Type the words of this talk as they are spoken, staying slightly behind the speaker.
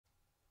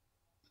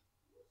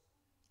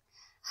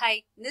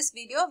Hi, in this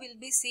video we will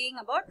be seeing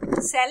about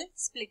cell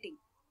splitting.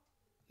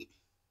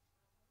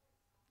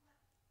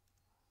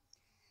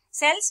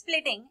 Cell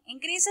splitting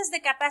increases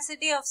the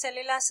capacity of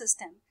cellular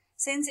system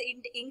since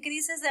it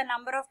increases the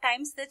number of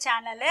times the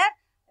channel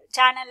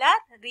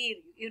are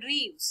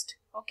reused.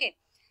 Okay,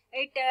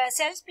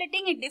 cell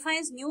splitting, it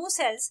defines new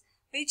cells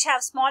which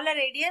have smaller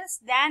radius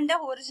than the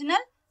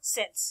original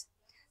cells.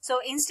 So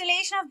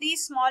installation of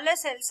these smaller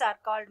cells are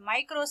called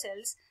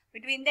microcells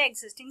between the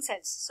existing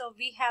cells. So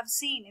we have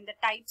seen in the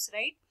types,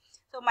 right?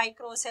 So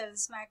micro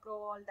cells, macro,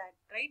 all that,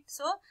 right?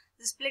 So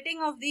the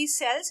splitting of these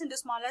cells into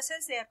smaller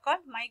cells, they are called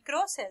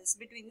micro cells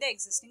between the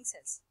existing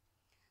cells.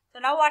 So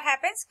now what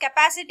happens?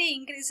 Capacity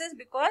increases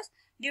because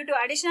due to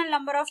additional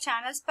number of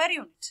channels per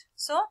unit.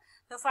 So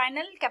the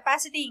final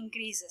capacity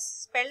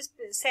increases.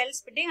 Cell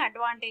splitting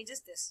advantage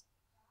is this.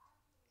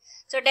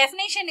 So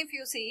definition, if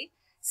you see,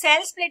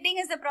 cell splitting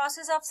is the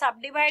process of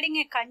subdividing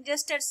a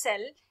congested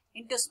cell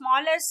into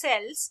smaller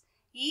cells,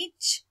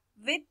 each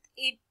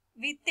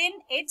within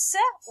its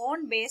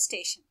own base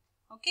station.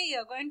 Okay, you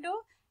are going to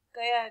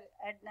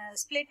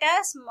split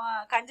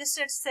a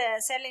congested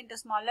cell into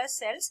smaller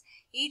cells,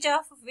 each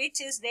of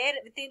which is there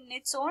within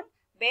its own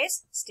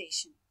base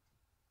station.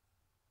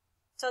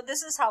 So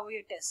this is how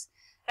it is,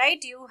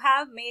 right? You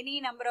have many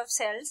number of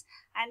cells,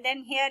 and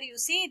then here you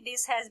see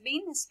this has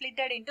been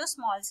splitted into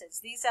small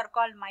cells. These are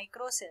called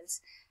micro cells,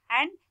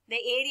 and the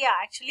area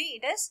actually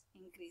it is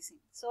increasing.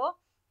 So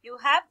you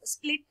have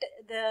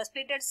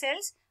splitted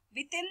cells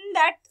within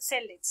that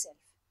cell itself.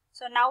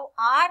 So now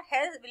R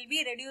will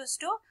be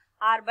reduced to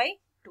R by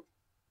 2.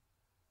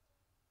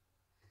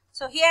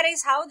 So here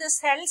is how the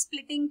cell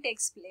splitting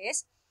takes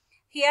place.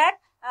 Here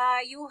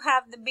you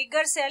have the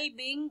bigger cell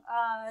being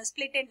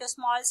split into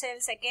small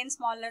cells, again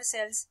smaller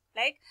cells,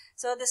 like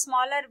so the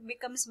smaller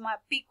becomes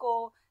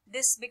pico,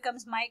 this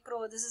becomes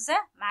micro, this is a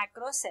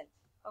macro cell.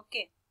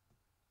 Okay.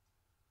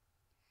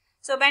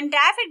 So when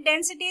traffic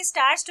density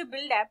starts to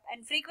build up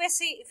and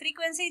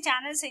frequency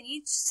channels in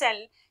each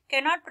cell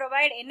cannot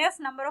provide enough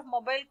number of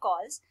mobile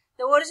calls,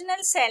 the original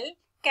cell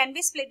can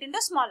be split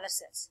into smaller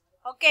cells.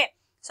 Okay.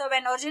 So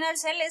when original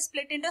cell is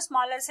split into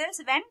smaller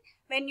cells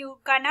when you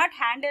cannot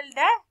handle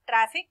the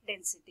traffic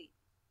density.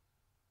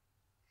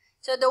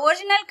 So the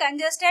original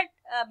congested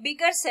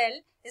bigger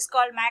cell is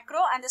called macro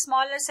and the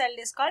smaller cell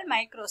is called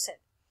micro cell.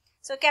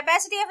 So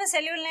capacity of a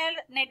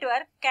cellular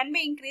network can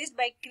be increased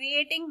by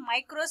creating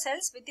micro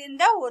cells within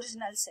the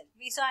original cell.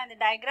 We saw in the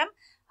diagram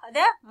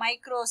the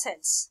micro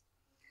cells.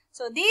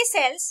 So these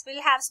cells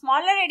will have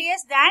smaller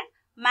radius than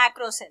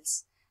macro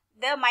cells.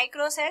 The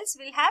micro cells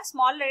will have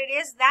smaller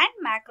radius than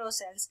macro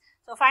cells.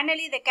 So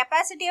finally the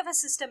capacity of a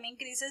system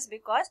increases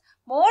because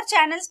more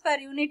channels per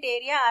unit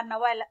area are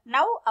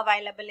now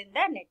available in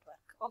the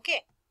network.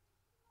 Okay.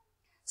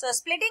 So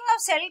splitting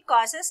of cell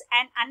causes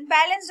an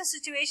unbalanced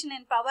situation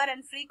in power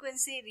and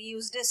frequency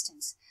reuse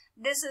distance.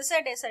 This is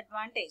a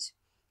disadvantage.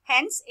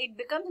 Hence, it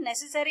becomes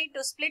necessary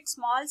to split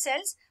small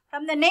cells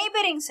from the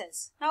neighboring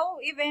cells. Now,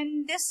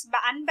 when this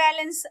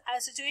unbalanced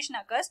situation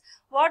occurs,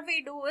 what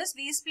we do is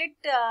we split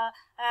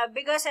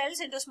bigger cells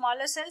into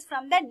smaller cells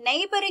from the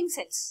neighboring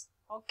cells.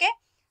 Okay.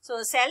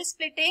 So cell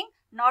splitting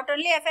not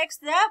only affects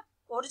the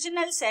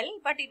original cell,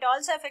 but it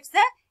also affects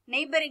the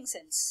neighboring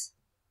cells.